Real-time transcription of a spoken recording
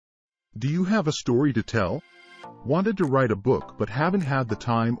Do you have a story to tell? Wanted to write a book but haven't had the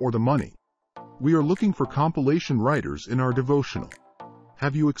time or the money? We are looking for compilation writers in our devotional.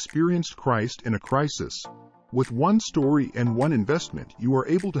 Have you experienced Christ in a crisis? With one story and one investment, you are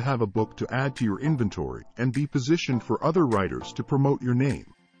able to have a book to add to your inventory and be positioned for other writers to promote your name.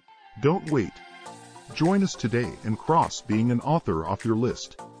 Don't wait. Join us today and cross being an author off your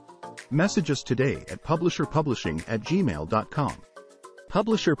list. Message us today at publisherpublishing@gmail.com.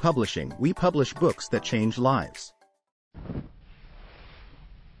 Publisher Publishing, we publish books that change lives.